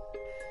out.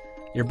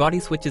 Your body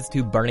switches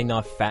to burning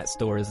off fat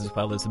stores as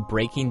well as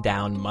breaking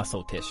down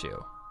muscle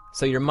tissue.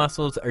 So your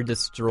muscles are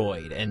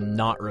destroyed and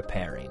not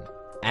repairing.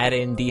 Add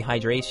in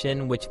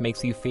dehydration, which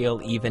makes you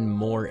feel even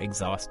more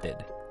exhausted.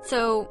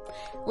 So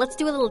let's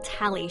do a little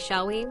tally,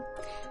 shall we?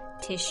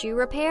 Tissue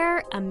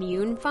repair,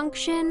 immune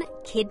function,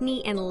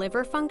 kidney and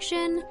liver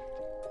function,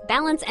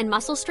 balance and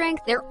muscle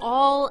strength, they're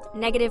all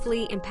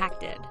negatively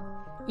impacted.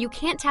 You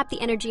can't tap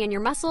the energy in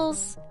your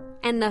muscles,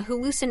 and the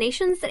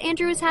hallucinations that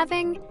Andrew is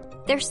having,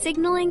 they're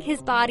signaling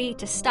his body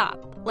to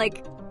stop.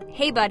 Like,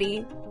 hey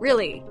buddy,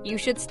 really, you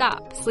should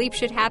stop. Sleep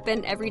should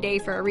happen every day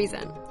for a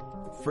reason.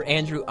 For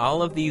Andrew,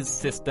 all of these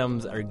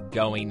systems are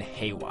going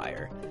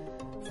haywire.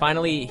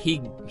 Finally,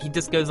 he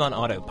just goes on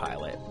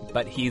autopilot,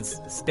 but he's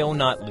still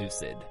not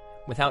lucid.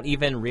 Without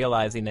even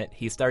realizing it,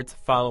 he starts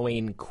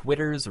following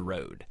Quitter's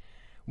Road,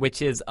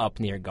 which is up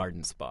near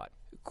Garden Spot.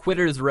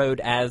 Quitter's Road,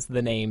 as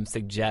the name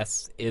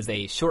suggests, is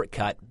a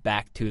shortcut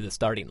back to the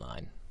starting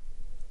line.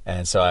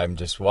 And so I'm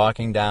just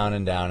walking down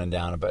and down and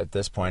down, but at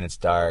this point it's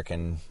dark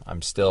and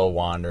I'm still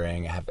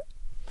wandering. I have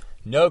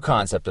no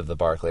concept of the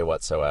Barkley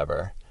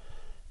whatsoever.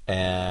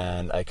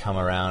 And I come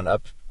around,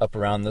 up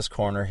around this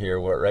corner here,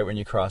 right when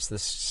you cross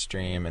this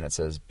stream, and it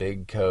says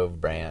Big Cove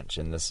Branch,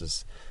 and this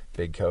is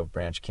Big Cove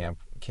Branch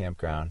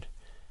Campground.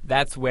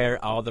 That's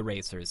where all the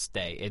racers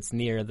stay. It's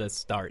near the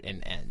start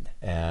and end.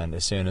 And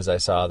as soon as I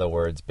saw the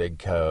words Big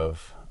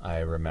Cove, I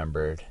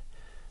remembered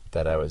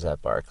that I was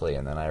at Barkley,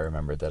 and then I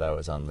remembered that I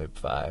was on Loop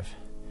 5.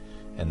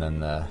 And then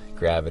the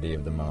gravity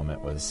of the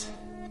moment was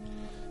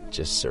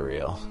just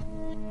surreal.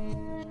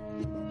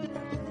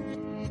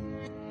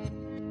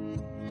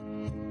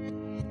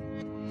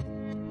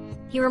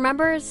 He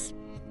remembers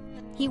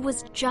he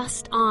was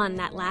just on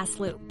that last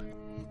loop.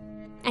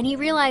 and he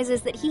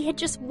realizes that he had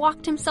just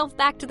walked himself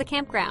back to the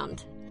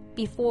campground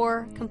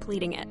before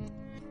completing it.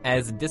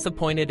 As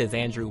disappointed as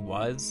Andrew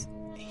was,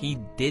 he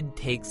did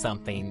take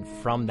something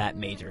from that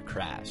major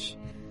crash.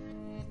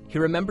 He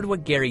remembered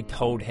what Gary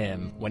told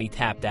him when he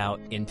tapped out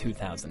in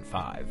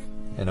 2005.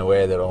 In a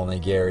way that only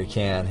Gary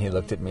can, he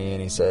looked at me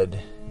and he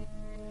said,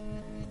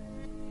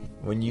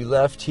 "When you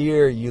left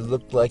here, you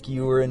looked like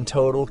you were in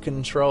total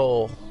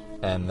control."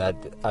 And that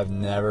I've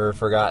never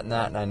forgotten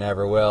that, and I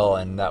never will.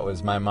 And that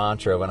was my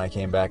mantra when I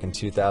came back in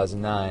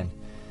 2009.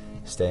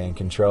 Stay in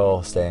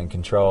control, stay in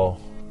control.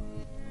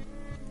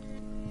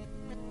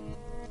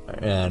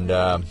 And,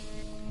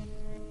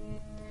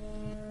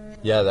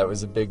 yeah, that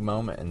was a big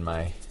moment in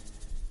my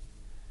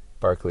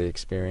Barkley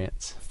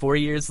experience. 4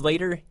 years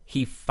later,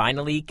 he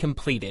finally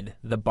completed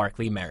the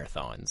Barkley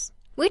Marathons,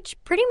 which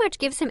pretty much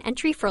gives him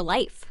entry for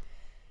life.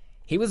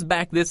 He was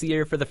back this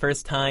year for the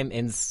first time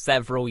in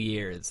several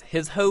years.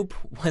 His hope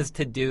was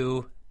to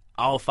do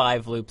all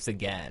 5 loops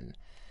again.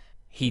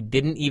 He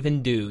didn't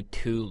even do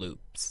 2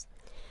 loops.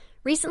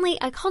 Recently,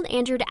 I called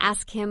Andrew to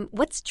ask him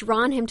what's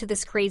drawn him to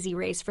this crazy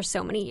race for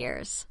so many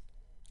years,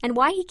 and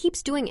why he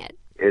keeps doing it.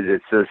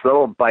 It's this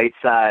little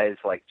bite-sized,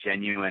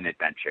 genuine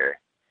adventure.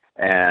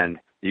 And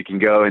you can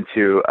go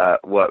into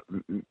what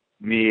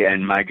me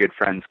and my good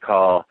friends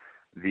call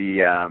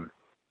the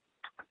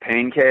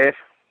pain cave.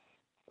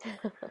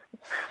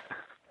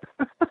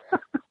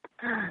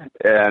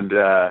 And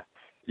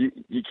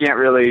you can't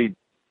really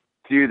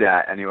do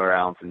that anywhere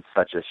else in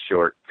such a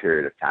short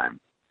period of time.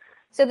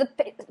 So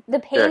the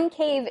pain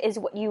cave is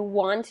what you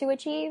want to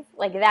achieve?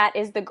 That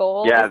is the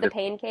goal, yeah, is the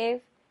pain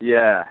cave?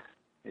 Yeah.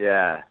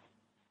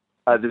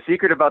 The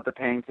secret about the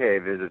pain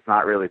cave is it's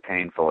not really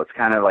painful. It's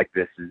kind of like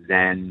this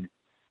zen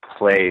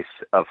place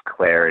of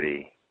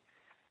clarity.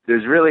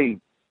 There's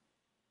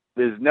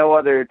no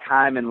other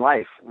time in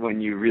life when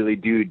you really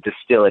do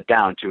distill it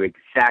down to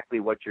exactly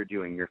what you're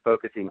doing. You're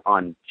focusing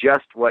on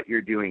just what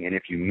you're doing, and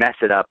if you mess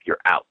it up, you're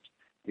out.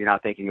 You're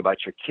not thinking about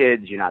your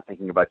kids. You're not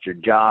thinking about your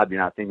job.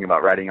 You're not thinking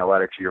about writing a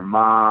letter to your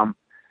mom.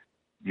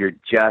 You're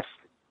just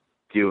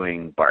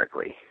doing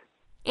Barkley.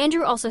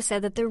 Andrew also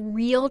said that the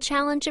real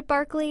challenge at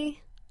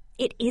Barkley,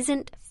 it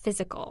isn't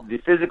physical. The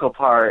physical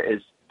part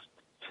is,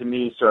 to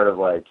me, sort of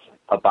like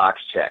a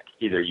box check.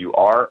 Either you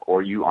are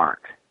or you aren't.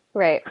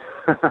 Right.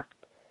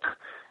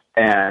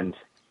 And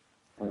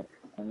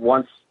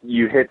once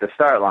you hit the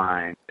start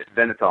line,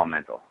 then it's all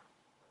mental.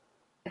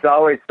 It's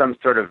always some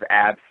sort of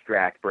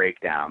abstract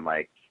breakdown,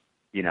 I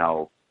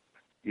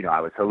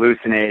was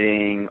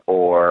hallucinating,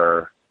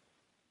 or,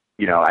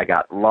 I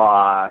got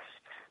lost.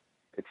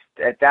 It's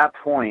at that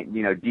point,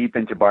 deep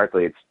into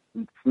Barkley,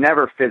 it's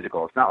never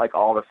physical. It's not like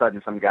all of a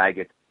sudden some guy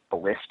gets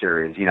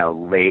blisters,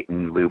 late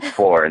in loop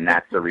 4, and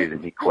that's the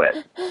reason he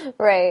quit.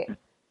 Right.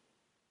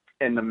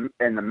 And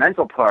the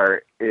mental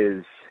part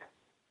is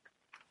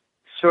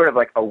sort of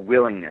like a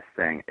willingness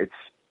thing. It's,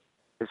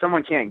 if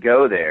someone can't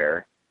go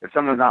there, if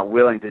someone's not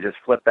willing to just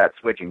flip that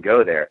switch and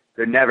go there,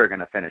 they're never going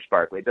to finish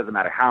Barkley. It doesn't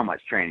matter how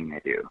much training they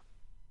do.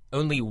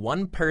 Only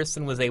one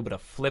person was able to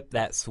flip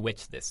that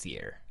switch this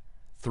year.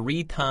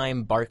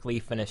 3-time Barkley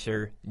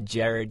finisher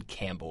Jared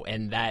Campbell,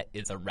 and that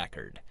is a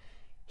record.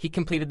 He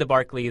completed the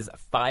Barkleys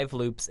 5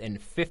 loops in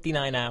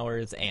 59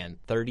 hours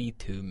and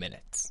 32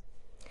 minutes.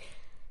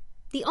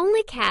 The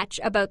only catch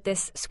about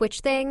this switch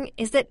thing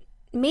is that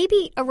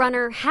maybe a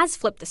runner has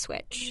flipped the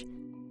switch.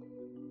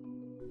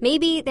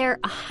 Maybe they're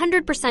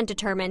 100%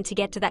 determined to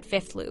get to that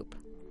 5th loop.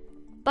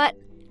 But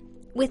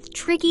with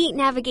tricky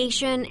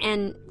navigation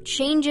and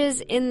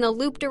changes in the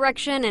loop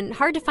direction and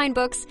hard-to-find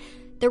books,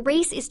 the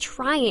race is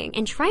trying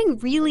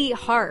really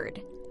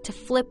hard to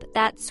flip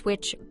that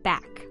switch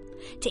back,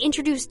 to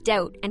introduce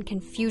doubt and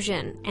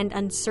confusion and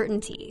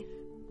uncertainty.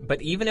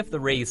 But even if the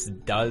race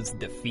does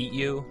defeat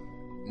you,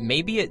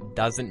 maybe it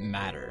doesn't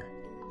matter.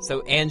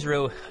 So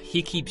Andrew,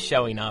 he keeps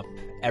showing up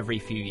every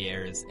few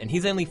years, and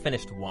he's only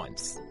finished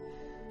once.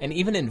 And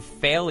even in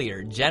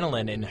failure,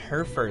 Jenilyn, in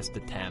her first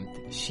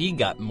attempt, she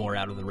got more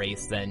out of the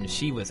race than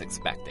she was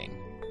expecting.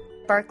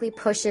 Barkley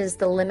pushes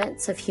the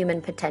limits of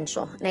human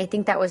potential, and I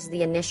think that was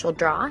the initial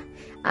draw,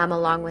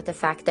 along with the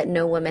fact that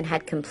no woman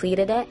had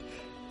completed it,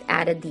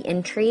 added the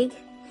intrigue.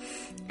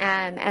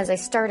 As I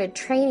started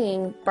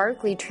training,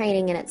 Barkley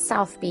training in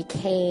itself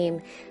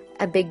became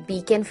a big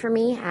beacon for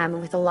me.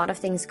 With a lot of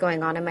things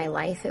going on in my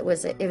life, it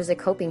was a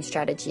coping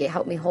strategy. It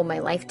helped me hold my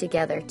life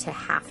together to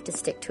have to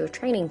stick to a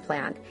training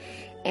plan.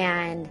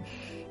 And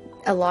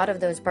a lot of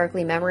those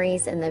Barkley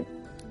memories and the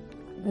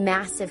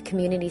massive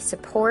community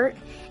support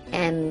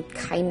and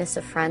kindness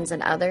of friends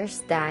and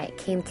others that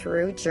came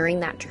through during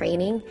that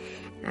training.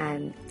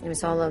 It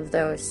was all of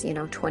those,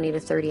 20 to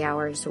 30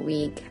 hours a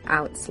week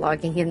out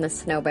slogging in the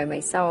snow by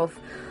myself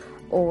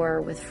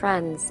or with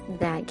friends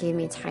that gave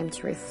me time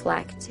to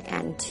reflect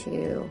and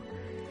to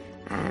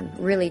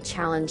really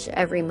challenge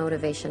every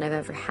motivation I've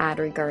ever had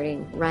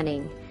regarding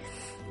running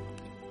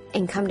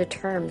and come to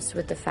terms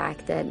with the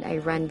fact that I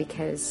run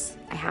because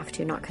I have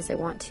to, not because I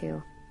want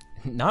to.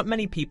 Not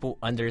many people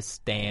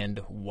understand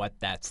what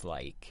that's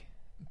like.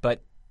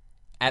 But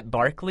at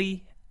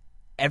Barkley,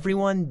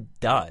 everyone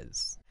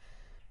does.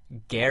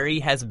 Gary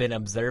has been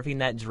observing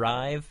that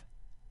drive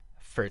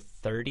for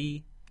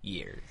 30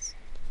 years.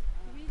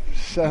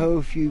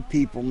 So few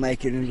people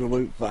make it into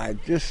Loop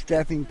 5, just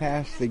stepping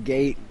past the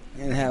gate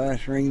and have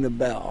us ring the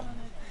bell.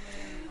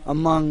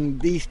 Among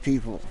these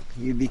people,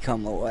 you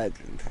become a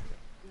legend.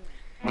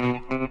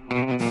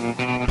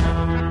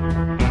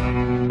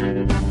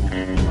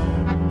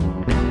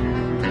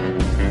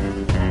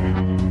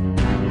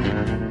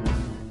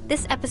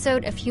 This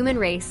episode of Human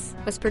Race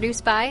was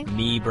produced by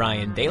me,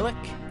 Brian Dalick,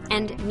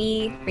 and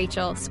me,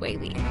 Rachel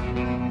Swaley.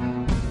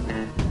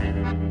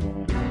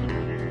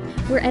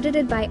 We're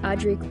edited by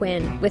Audrey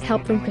Quinn, with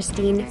help from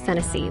Christine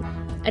Fennessy.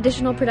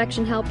 Additional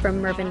production help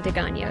from Mervyn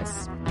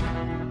DeGaños.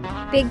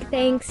 Big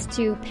thanks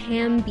to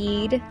Pam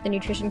Bede, the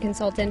nutrition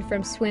consultant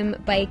from Swim,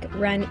 Bike,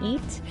 Run,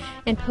 Eat,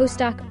 and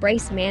postdoc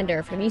Bryce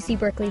Mander from UC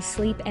Berkeley's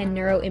Sleep and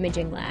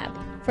Neuroimaging Lab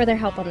for their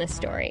help on this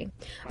story.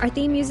 Our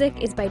theme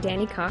music is by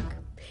Danny Koch.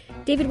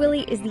 David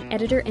Willey is the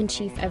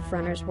editor-in-chief of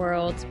Runner's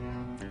World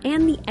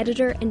and the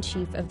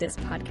editor-in-chief of this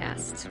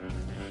podcast.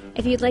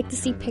 If you'd like to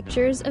see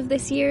pictures of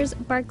this year's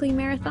Barkley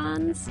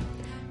Marathons,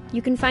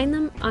 you can find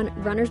them on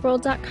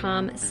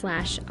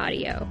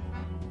runnersworld.com/audio.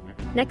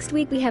 Next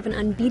week, we have an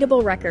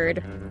unbeatable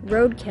record,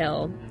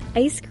 roadkill,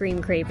 ice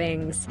cream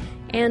cravings,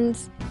 and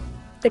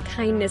the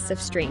kindness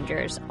of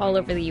strangers all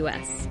over the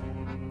U.S.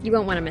 You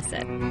won't want to miss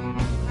it.